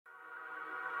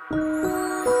At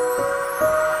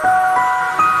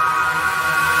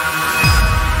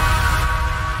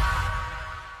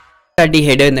the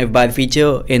header navbar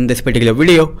feature in this particular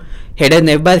video. Header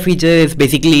navbar feature is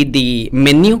basically the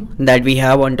menu that we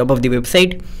have on top of the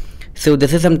website. So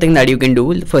this is something that you can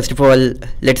do. First of all,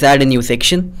 let's add a new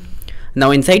section.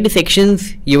 Now inside the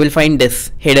sections you will find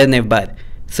this header navbar.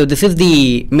 So this is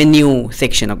the menu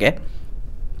section. Okay,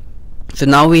 so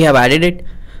now we have added it.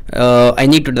 I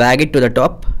need to drag it to the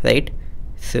top, right?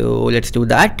 So let's do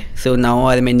that. So now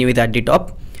our menu is at the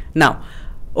top. Now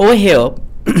over here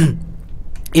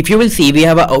if you will see, we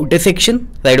have an outer section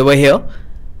right over here,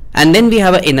 and then we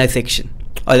have an inner section.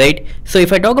 Alright, so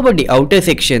if I talk about the outer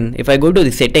section, if I go to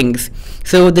the settings,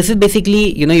 so this is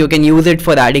basically, you can use it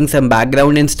for adding some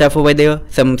background and stuff over there,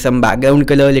 some background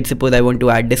color. Let's suppose I want to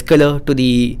add this color to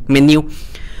the menu.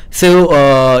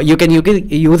 So you can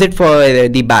use it for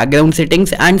the background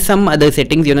settings and some other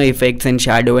settings, effects and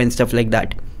shadow and stuff like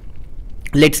that.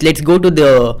 Let's go to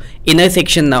the inner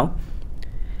section now.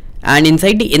 And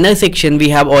inside the inner section we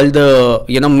have all the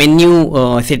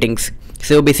menu settings.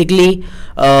 So basically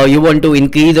you want to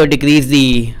increase or decrease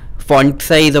the font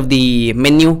size of the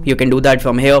menu, you can do that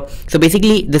from here. So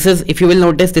basically this is, if you will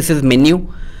notice, this is menu,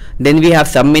 then we have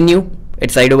sub menu,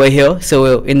 it's right over here.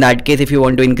 So in that case, if you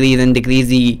want to increase and decrease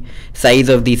the size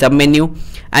of the sub menu,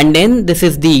 and then this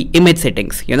is the image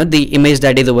settings, the image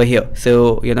that is over here.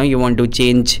 So you want to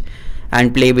change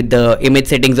and play with the image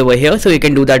settings over here, so you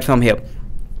can do that from here.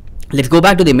 Let's go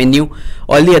back to the menu.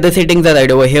 All the other settings are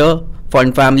right over here.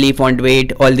 Font family, font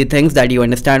weight, all the things that you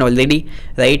understand already,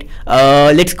 right?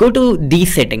 Let's go to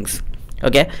these settings.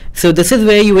 Okay, so this is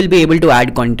where you will be able to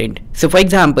add content. So for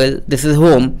example, this is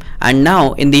home, and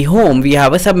now in the home we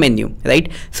have a sub menu,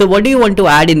 right? So what do you want to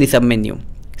add in the sub menu?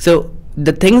 So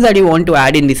the things that you want to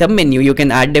add in the sub menu, you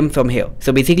can add them from here.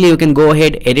 So basically you can go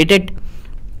ahead, edit it,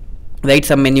 right?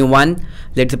 Sub menu 1,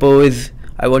 let's suppose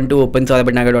I want to open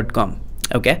saurabhatnagar.com.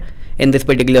 okay, in this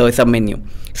particular sub menu.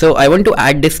 So I want to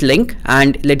add this link,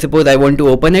 and let's suppose I want to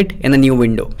open it in a new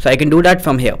window. So I can do that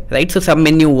from here, right? So sub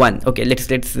menu 1. Okay, let's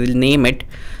name it,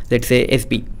 let's say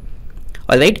SB.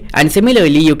 Alright, and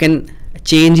similarly you can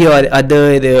change your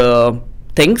other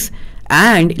things,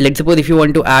 and let's suppose if you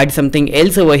want to add something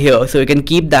else over here, so you can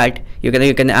keep that, you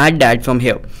can add that from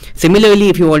here. Similarly,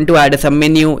 if you want to add a sub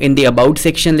menu in the about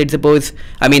section, let's suppose,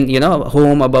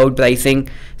 home, about, pricing,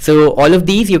 so all of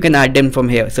these you can add them from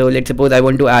here. So let's suppose I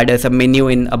want to add a sub menu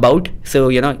in about, so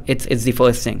it's the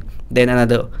first thing, then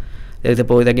another, let's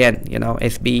suppose again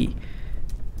SB2,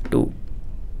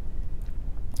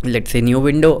 let's say new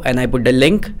window, and I put the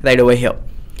link right over here,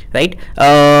 right?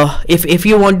 If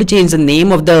you want to change the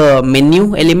name of the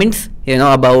menu elements,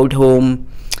 about, home,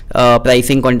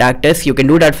 pricing, contact us, you can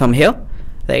do that from here,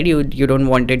 right? You don't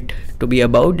want it to be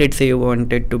about, let's say you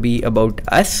want it to be about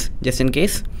us, just in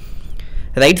case,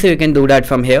 right? So you can do that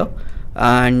from here.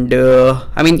 And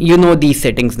these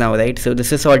settings now, right? So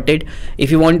this is sorted. If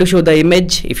you want to show the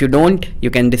image, if you don't, you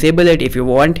can disable it. If you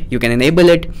want, you can enable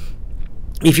it.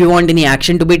 If you want any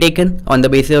action to be taken on the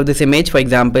basis of this image, for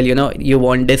example, you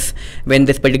want this, when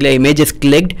this particular image is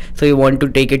clicked, so you want to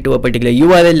take it to a particular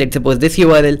URL, let's suppose this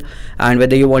URL, and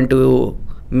whether you want to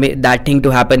make that thing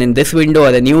to happen in this window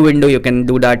or a new window, you can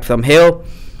do that from here.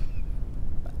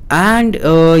 And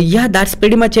yeah, that's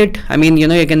pretty much it.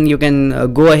 You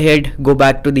can go ahead, go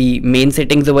back to the main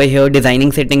settings over here,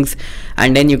 designing settings,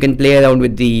 and then you can play around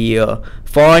with the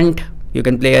font. You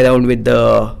can play around with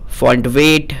the font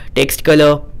weight, text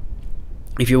color.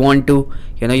 If you want to,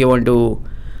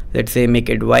 let's say make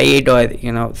it white,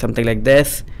 or something like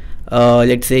this.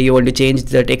 Let's say you want to change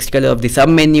the text color of the sub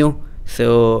menu.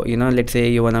 So let's say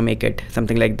you want to make it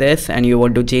something like this, and you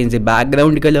want to change the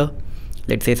background color,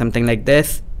 let's say something like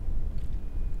this,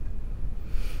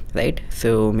 right?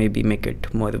 So maybe make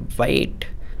it more white.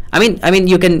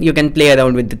 You can play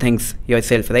around with the things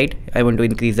yourself, right? I want to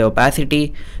increase the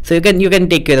opacity, so you can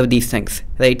take care of these things,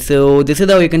 right? So this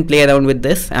is how you can play around with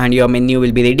this, and your menu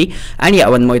will be ready. And yeah,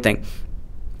 one more thing,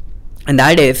 and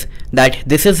that is that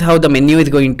this is how the menu is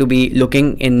going to be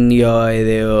looking in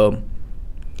your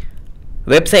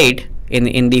website,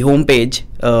 in the home page,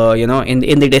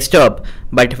 in the desktop.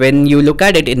 But when you look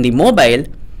at it in the mobile,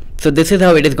 so this is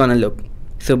how it is gonna look.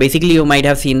 So basically you might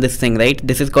have seen this thing, right?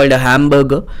 This is called a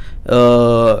hamburger.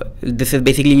 This is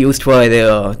basically used for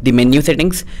the menu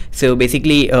settings. So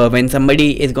basically when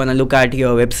somebody is gonna look at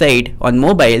your website on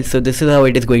mobile, so this is how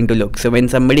it is going to look. So when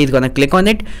somebody is gonna click on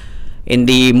it in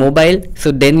the mobile,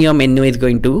 so then your menu is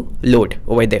going to load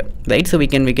over there, right? So we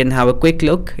can have a quick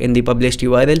look in the published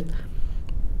URL.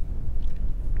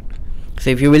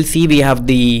 So if you will see, we have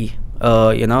the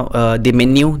the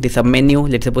menu, the sub menu.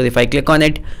 Let's suppose if I click on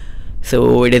it,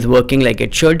 so it is working like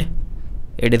it should.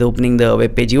 It is opening the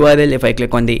web page URL. If I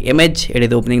click on the image, it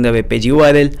is opening the web page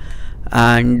URL.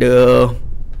 And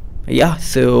yeah,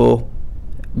 so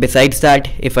besides that,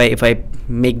 if I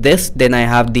make this, then I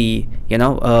have the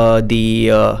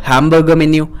hamburger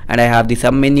menu, and I have the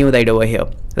sub menu right over here,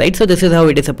 right? So this is how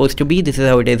it is supposed to be. This is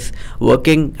how it is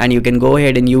working, and you can go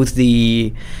ahead and use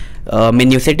the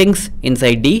menu settings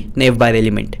inside the Navbar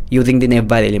element using the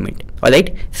Navbar element.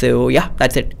 Alright, so yeah,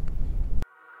 that's it.